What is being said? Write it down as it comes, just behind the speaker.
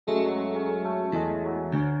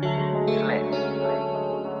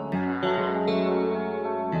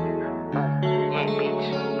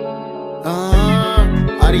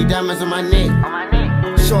All these diamonds on my neck.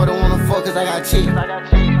 Shorty wanna fuck cause I got chick.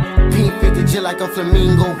 Pink 50 just like a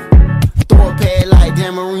flamingo. Throw a pad like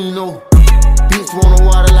Dan Marino. Bitch wanna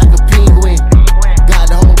water like a penguin. Got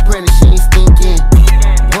the whole apprentice, she ain't stinking.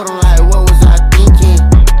 Put on like, what was I thinking?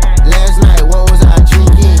 Last night, what was I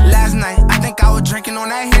drinking? Last night, I think I was drinking on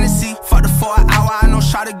that Hennessy. Fucked her for an hour, I know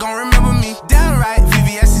Shawty gon' remember me. Damn right,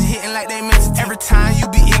 VVS is hitting like they meant to. Every time you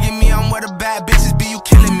be egging me, I'm where the bad bitches be, you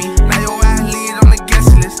killing me. Now your ass lead on the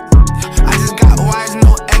guest list. I just got Y's,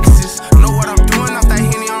 no X's. Know what I'm doing off that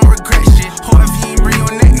Henny, I don't regret shit. Hope if you ain't bring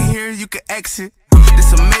your neck in here, you can exit.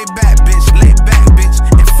 This a Maybach bitch, laid back bitch.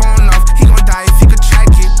 And phone off, he gon' die if he could track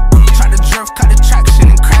it. Tried to drift, cut the traction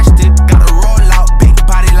and crashed it. Got a roll out, big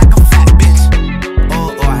body like a fat bitch.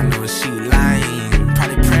 Oh, I know she lying.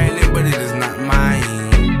 Probably pregnant, but it is not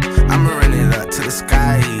mine. I'ma run it up to the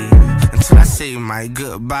sky until I say my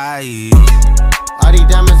goodbye. All these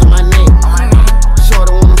diamonds on my neck.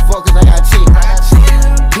 Shorty wanna fuck cause I got chick.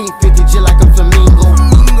 Pink 50 just like a flamingo.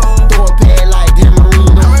 Throw a pad like Dan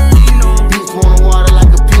Marino. Bitch wanna water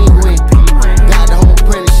like a penguin. Got the whole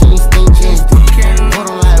apprentice, she ain't stinking. Put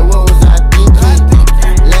on like, what was I thinking?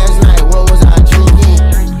 Last night, what was I drinking?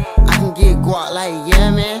 I can get guap like,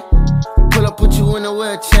 yeah man. Pull up, put you in a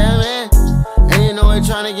wheelchair, man. And you know they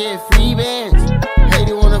tryna get free bands. Hey,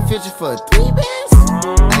 they want a feature for 3 bands?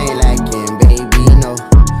 I ain't lacking, baby, no.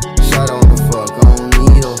 Shut on the fuck, I don't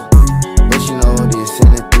need her. But you know this in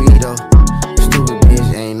the 3 though. Stupid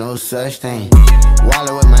bitch, ain't no such thing.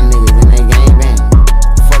 Wallet with my niggas and they gangbang.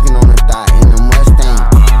 Fucking on the thigh in the Mustang.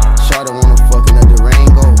 Shorty wanna fuck in the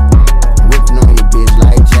Durango. Whipping on your bitch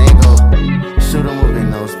like Django. Shoot 'em with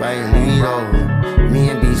no Spaghetti. Me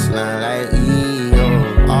and B slime like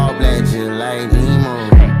EO. All black just like Nemo.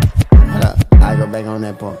 Hold up, I go back on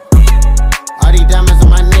that part.